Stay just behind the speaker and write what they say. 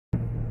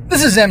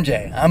This is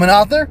MJ. I'm an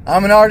author,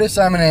 I'm an artist,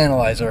 I'm an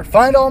analyzer.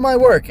 Find all my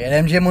work at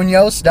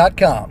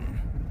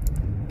mjmunoz.com.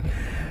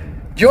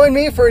 Join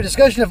me for a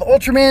discussion of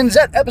Ultraman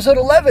Zett Episode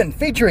 11,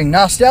 featuring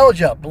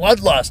nostalgia,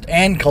 bloodlust,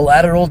 and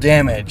collateral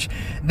damage.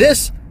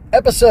 This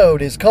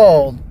episode is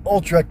called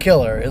Ultra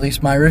Killer. At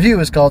least my review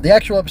is called. The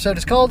actual episode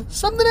is called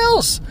something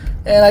else,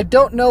 and I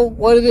don't know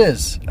what it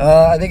is.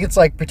 I think it's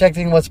like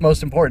protecting what's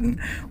most important,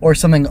 or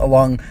something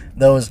along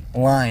those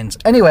lines.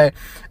 Anyway,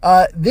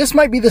 this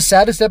might be the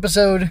saddest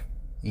episode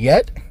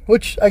yet,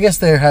 which I guess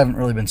there haven't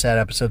really been sad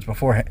episodes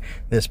before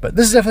this, but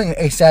this is definitely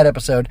a sad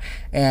episode,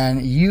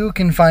 and you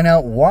can find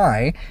out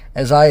why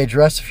as I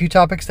address a few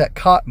topics that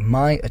caught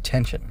my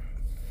attention.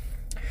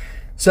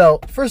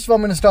 So, first of all,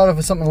 I'm going to start off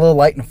with something a little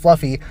light and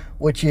fluffy,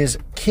 which is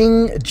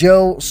King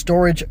Joe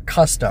Storage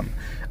Custom.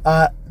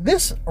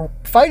 This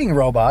fighting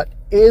robot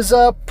is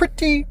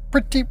pretty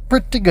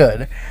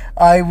good.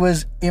 I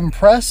was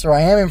impressed, or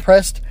I am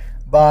impressed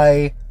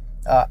by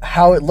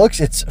how it looks.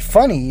 It's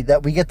funny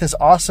that we get this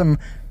awesome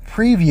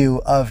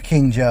preview of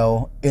King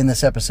Joe in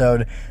this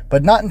episode,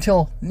 but not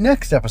until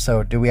next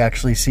episode do we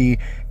actually see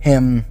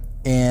him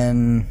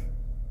in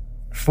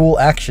full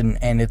action,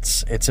 and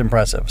it's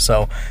impressive.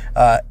 So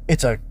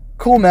it's a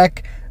cool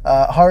mech.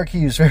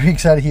 Haruki is very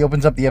excited. He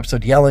opens up the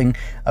episode yelling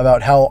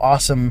about how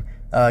awesome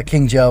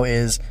King Joe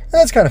is, and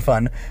that's kind of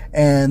fun.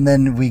 And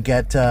then we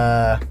get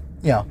then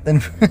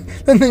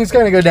things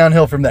kind of go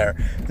downhill from there.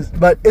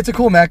 But it's a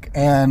cool mech,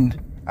 and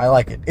I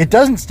like it. It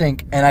doesn't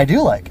stink, and I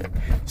do like it.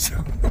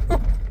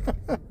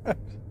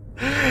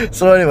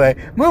 So anyway,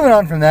 moving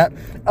on from that,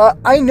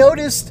 I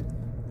noticed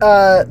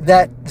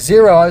that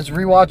Zero, I was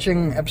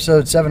rewatching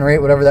episode 7 or 8,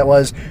 whatever that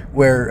was,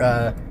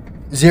 where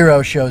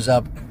Zero shows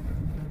up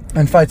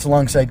and fights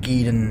alongside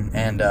Geed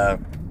and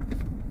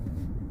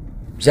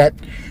Zett,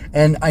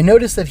 and I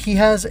noticed that he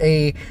has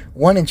a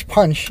 1-inch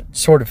punch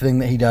sort of thing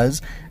that he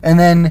does, and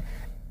then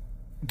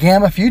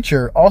Gamma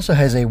Future also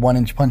has a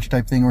 1-inch punch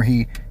type thing where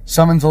he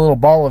summons a little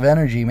ball of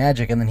energy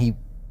magic, and then he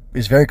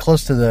is very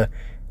close to the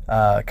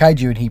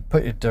kaiju, and he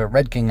put it to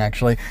Red King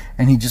actually,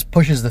 and he just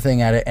pushes the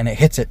thing at it, and it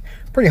hits it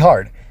pretty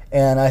hard.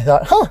 And I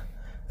thought,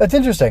 that's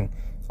interesting.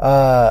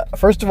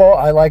 First of all,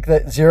 I like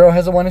that Zero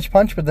has a 1-inch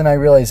punch, but then I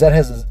realized Zett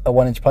has a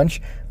 1-inch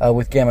punch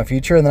with Gamma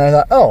Future, and then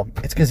I thought,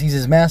 it's because he's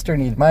his master,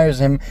 and he admires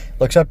him,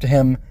 looks up to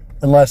him,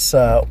 unless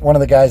one of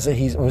the guys that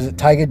was it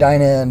Taiga,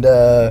 Dinah, and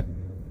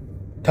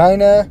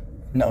Taiga,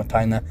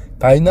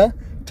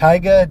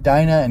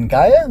 Dinah, and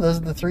Gaia? Those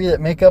are the three that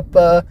make up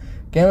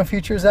Gamma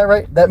Future, is that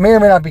right? That may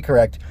or may not be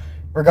correct.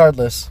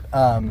 Regardless,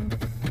 I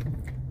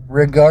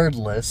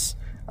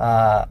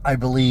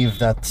believe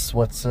that's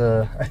what's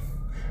I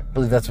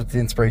believe that's what the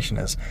inspiration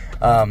is.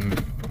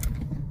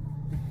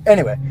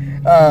 Anyway,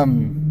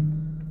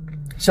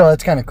 so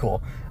that's kind of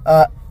cool.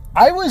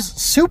 I was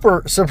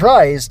super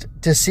surprised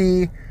to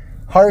see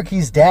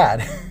Haruki's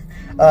dad.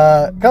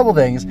 Couple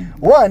things.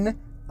 One,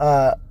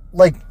 I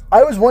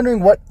was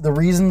wondering what the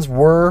reasons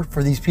were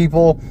for these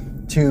people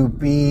to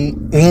be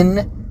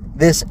in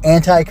this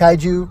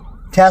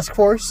anti-kaiju task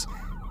force.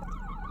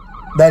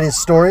 That is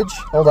storage.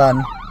 Hold on.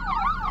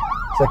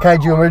 It's a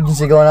kaiju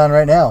emergency going on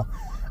right now.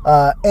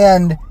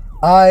 And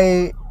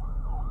I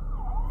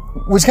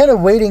was kind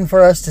of waiting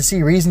for us to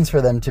see reasons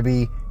for them to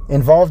be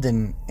involved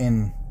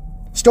in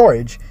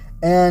storage.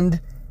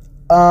 And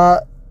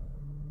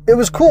it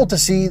was cool to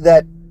see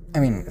that. I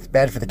mean, it's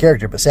bad for the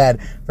character, but sad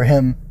for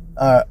him.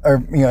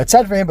 It's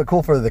sad for him, but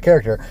cool for the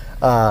character.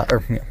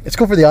 It's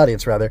cool for the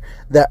audience, rather.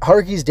 That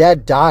Haruki's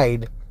dad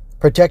died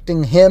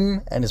protecting him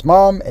and his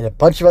mom and a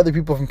bunch of other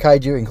people from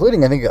kaiju,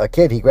 including, I think, a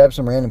kid. He grabbed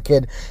some random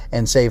kid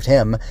and saved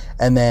him.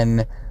 And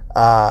then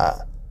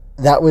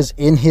that was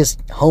in his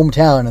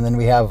hometown. And then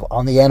we have,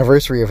 on the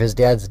anniversary of his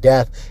dad's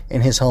death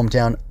in his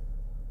hometown,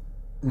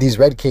 these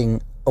Red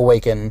King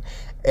awaken,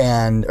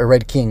 or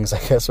Red Kings, I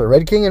guess, or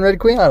Red King and Red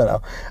Queen, I don't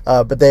know.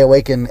 But they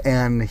awaken,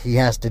 and he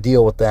has to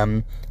deal with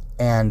them.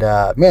 And,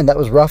 man, that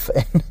was rough.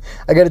 And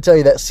I got to tell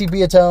you, that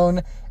sepia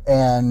tone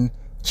and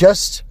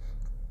just,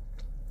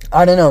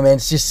 I don't know, man.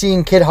 It's just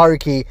seeing Kid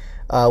Haruki,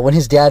 when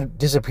his dad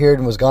disappeared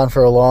and was gone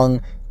for a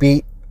long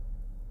beat,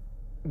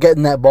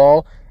 getting that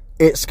ball,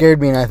 it scared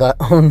me, and I thought,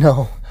 oh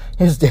no,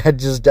 his dad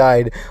just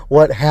died.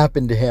 What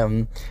happened to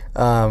him?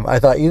 I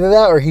thought either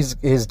that or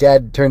his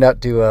dad turned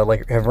out to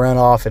have run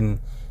off, and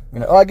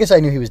I guess I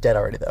knew he was dead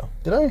already, though.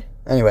 Did I?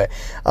 Anyway,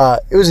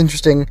 it was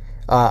interesting.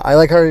 I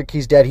like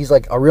Haruki's dad. He's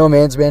like a real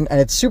man's man, and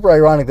it's super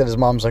ironic that his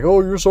mom's like,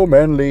 oh, you're so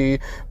manly,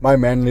 my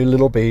manly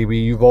little baby,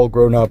 you've all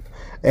grown up.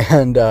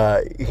 And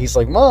he's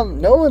like, Mom,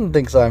 no one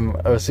thinks I'm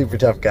a super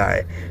tough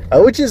guy.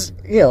 Which is,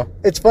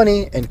 it's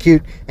funny and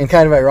cute and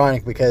kind of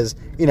ironic because,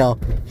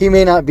 he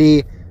may not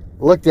be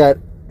looked at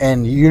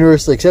and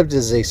universally accepted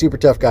as a super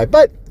tough guy,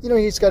 but,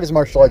 he's got his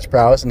martial arts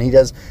prowess, and he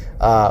does,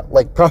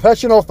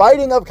 professional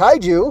fighting of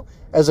kaiju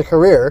as a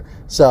career.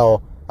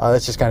 So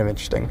that's just kind of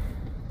interesting.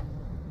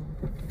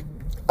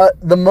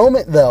 The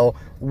moment, though,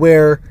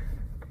 where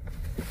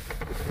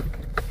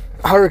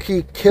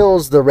Haruki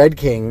kills the Red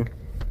King,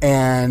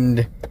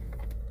 and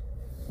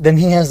then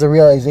he has the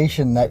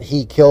realization that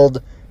he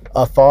killed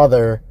a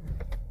father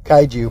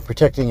kaiju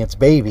protecting its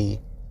baby,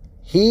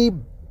 he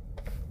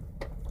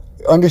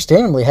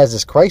understandably has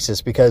this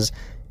crisis because,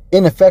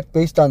 in effect,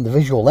 based on the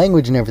visual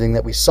language and everything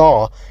that we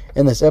saw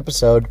in this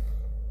episode,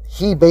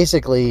 he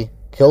basically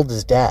killed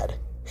his dad.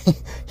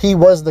 He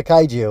was the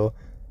kaiju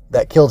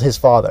that killed his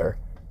father,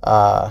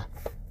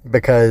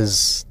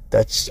 because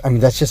that's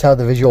just how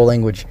the visual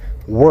language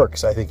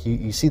works. I think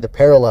you see the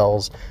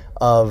parallels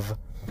of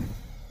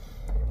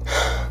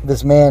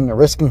this man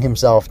risking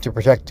himself to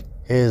protect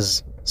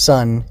his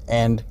son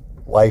and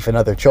wife and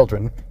other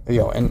children,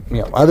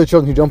 other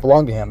children who don't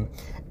belong to him,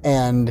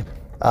 and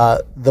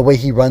the way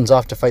he runs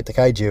off to fight the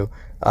kaiju.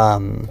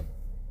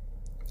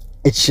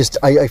 It's just,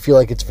 I feel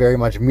like it's very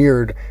much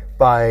mirrored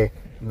by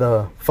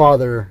the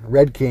father,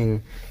 Red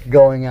King,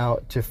 going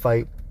out to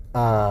fight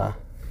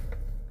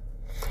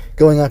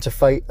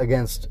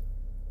against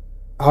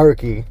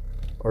Haruki,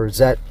 or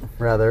Zett,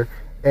 rather,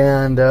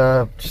 and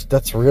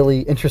that's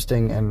really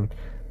interesting and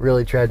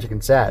really tragic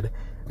and sad.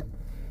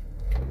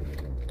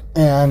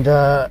 And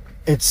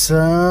it's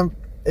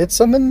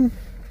something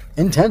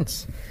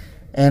intense.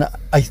 And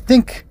I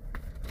think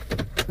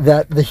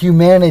that the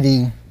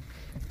humanity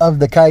of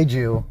the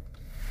kaiju,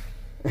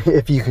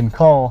 if you can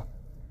say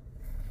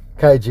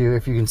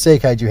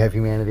kaiju have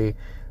humanity,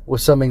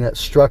 was something that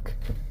struck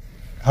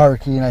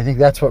Haruki, and I think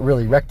that's what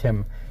really wrecked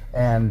him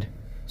and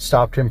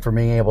stopped him from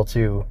being able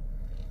to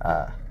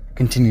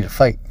continue to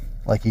fight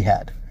like he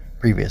had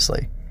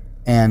previously.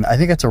 And I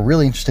think that's a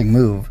really interesting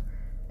move,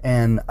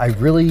 and I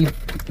really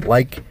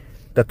like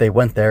that they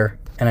went there,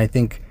 and I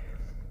think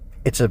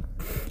it's an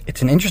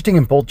interesting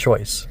and bold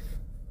choice.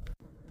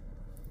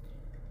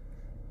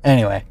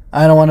 Anyway,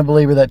 I don't want to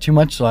belabor that too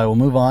much, so I will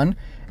move on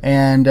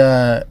and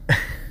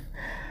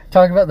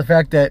talk about the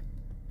fact that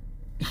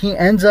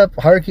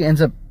Haruki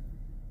ends up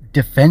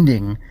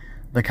defending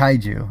the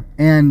kaiju.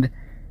 And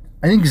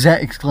I think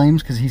Zett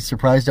exclaims because he's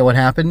surprised at what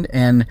happened,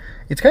 and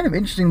it's kind of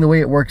interesting the way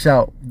it works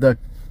out. The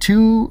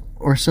 2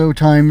 or so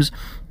times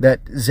that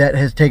Zett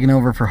has taken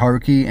over for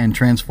Haruki and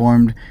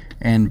transformed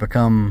and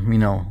become,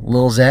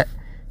 Lil Zett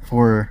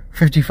for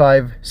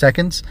 55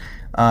 seconds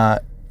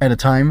at a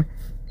time,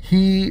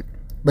 he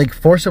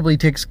forcibly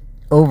takes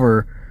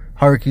over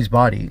Haruki's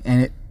body,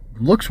 and it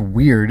looks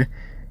weird,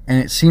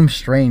 and it seems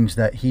strange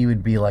that he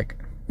would be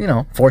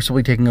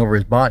forcibly taking over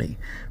his body.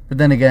 But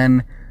then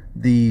again,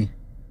 the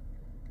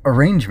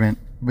arrangement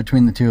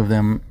between the two of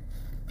them,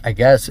 I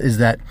guess, is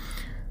that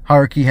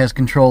Haruki has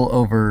control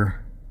over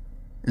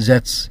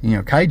Zett's,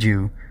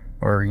 kaiju,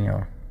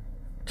 or,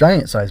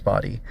 giant-sized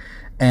body,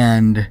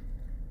 and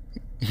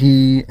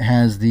he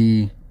has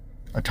the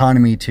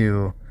autonomy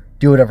to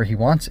do whatever he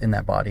wants in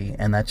that body,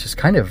 and that's just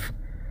kind of,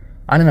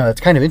 I don't know,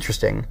 it's kind of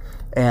interesting.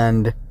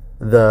 And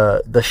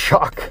the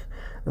shock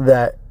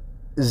that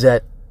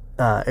Zett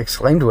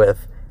exclaimed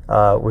with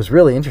was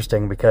really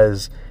interesting,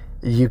 because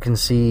you can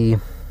see,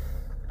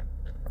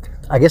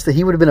 I guess, that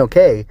he would have been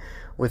okay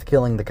with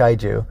killing the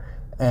kaiju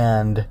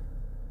and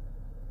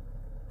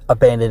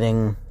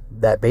abandoning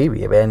that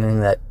baby, abandoning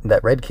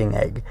that Red King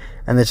egg.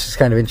 And this is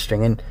kind of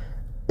interesting. And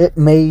it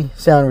may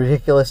sound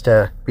ridiculous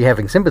to be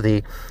having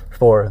sympathy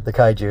for the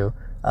kaiju,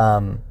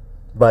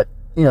 but,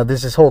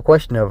 there's this whole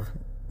question of,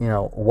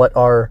 what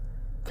are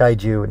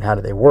kaiju and how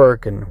do they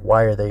work and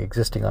why are they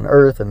existing on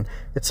Earth? And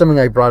it's something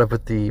I brought up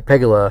with the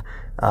Pegula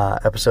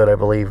episode, I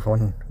believe,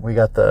 when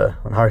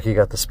Haruki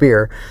got the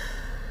spear.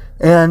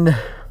 And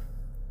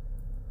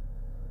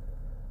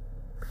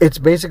it's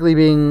basically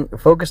being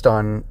focused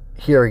on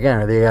here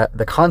again, or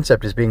the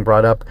concept is being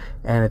brought up,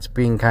 and it's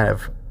being kind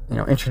of,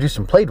 introduced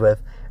and played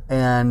with,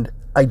 and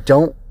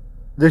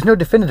there's no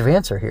definitive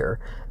answer here,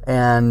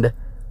 and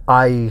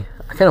I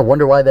kind of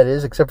wonder why that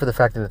is, except for the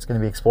fact that it's going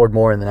to be explored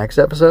more in the next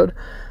episode.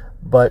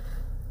 But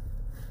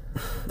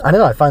I don't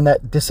know, I find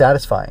that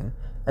dissatisfying.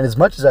 And as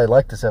much as I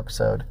like this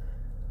episode,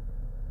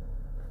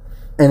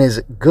 and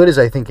as good as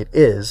I think it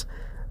is,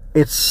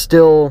 it's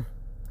still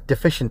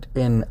deficient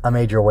in a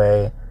major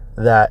way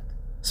that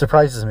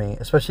surprises me,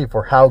 especially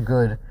for how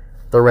good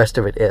the rest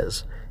of it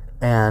is.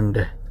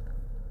 And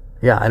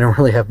yeah, I don't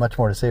really have much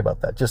more to say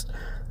about that. Just,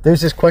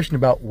 there's this question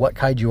about what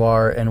kaiju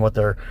are and what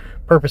their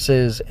purpose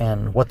is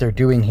and what they're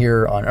doing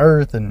here on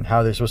Earth and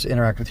how they're supposed to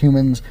interact with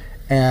humans,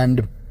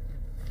 and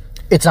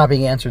it's not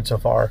being answered so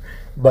far,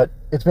 but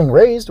it's being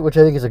raised, which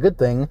I think is a good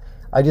thing.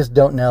 I just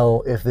don't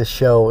know if this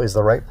show is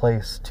the right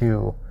place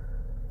to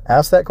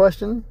ask that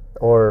question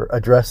or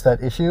address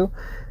that issue,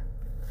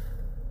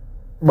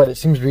 but it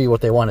seems to be what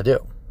they want to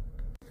do.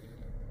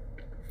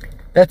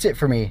 That's it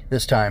for me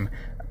this time.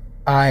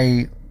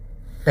 I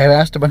have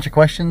asked a bunch of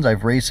questions,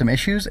 I've raised some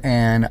issues,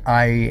 and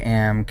I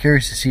am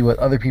curious to see what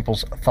other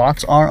people's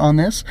thoughts are on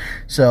this.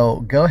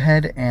 So go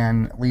ahead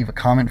and leave a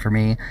comment for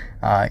me,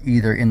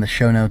 either in the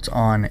show notes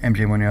on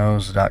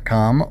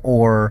mjmunoz.com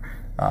or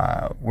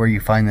where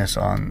you find this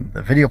on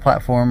the video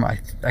platform. I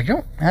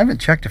haven't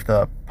checked if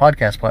the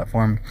podcast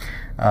platform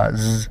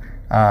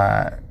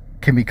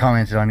can be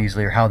commented on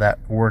easily, or how that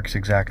works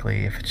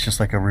exactly. If it's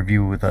just like a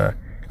review with I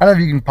don't know if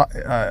you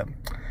can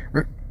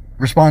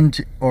respond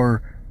to,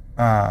 or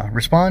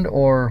respond,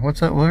 or what's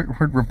that word,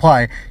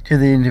 reply to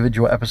the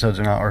individual episodes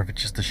or not, or if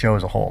it's just the show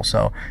as a whole.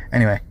 So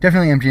anyway,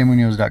 definitely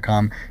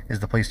mjmunoz.com is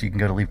the place you can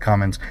go to leave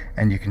comments,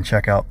 and you can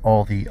check out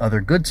all the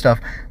other good stuff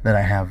that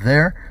I have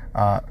there.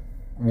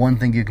 One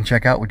thing you can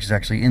check out, which is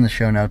actually in the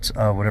show notes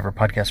of whatever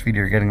podcast feed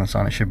you're getting this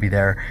on, it should be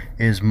there,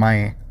 is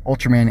my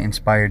Ultraman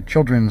inspired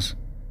children's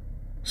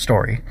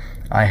story.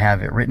 I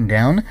have it written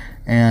down,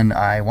 and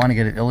I want to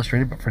get it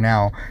illustrated, but for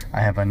now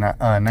I have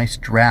a nice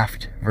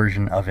draft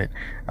version of it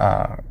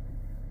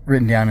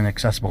written down and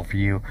accessible for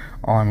you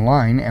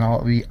online, and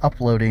I'll be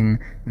uploading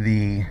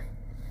the,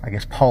 I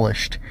guess,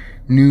 polished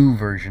new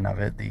version of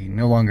it, the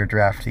no longer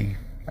drafty,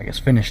 I guess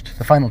finished,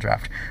 the final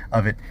draft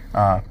of it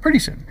pretty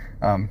soon.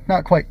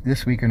 Not quite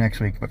this week or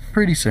next week, but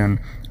pretty soon.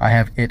 I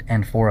have it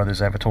and 4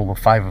 others. I have a total of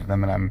 5 of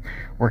them, and I'm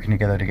working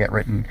together to get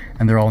written,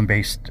 and they're all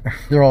based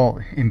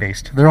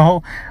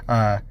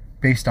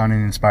on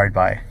and inspired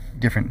by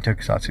different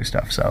tokusatsu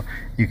stuff, so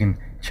you can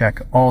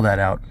check all that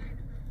out,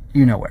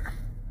 you know where.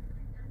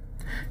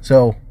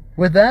 So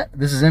with that,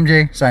 this is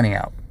MJ signing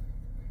out.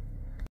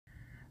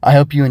 I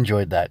hope you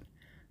enjoyed that.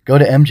 Go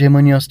to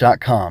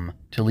mjmunoz.com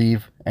to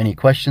leave any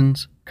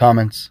questions,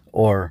 comments,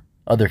 or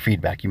other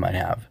feedback you might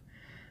have.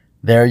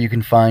 There you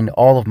can find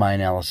all of my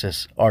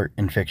analysis, art,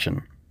 and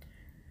fiction.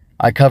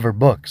 I cover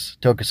books,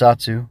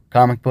 tokusatsu,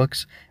 comic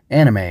books,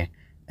 anime,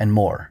 and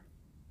more.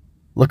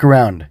 Look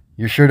around.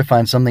 You're sure to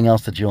find something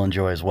else that you'll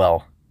enjoy as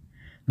well.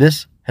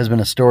 This has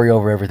been a Story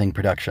Over Everything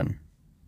production.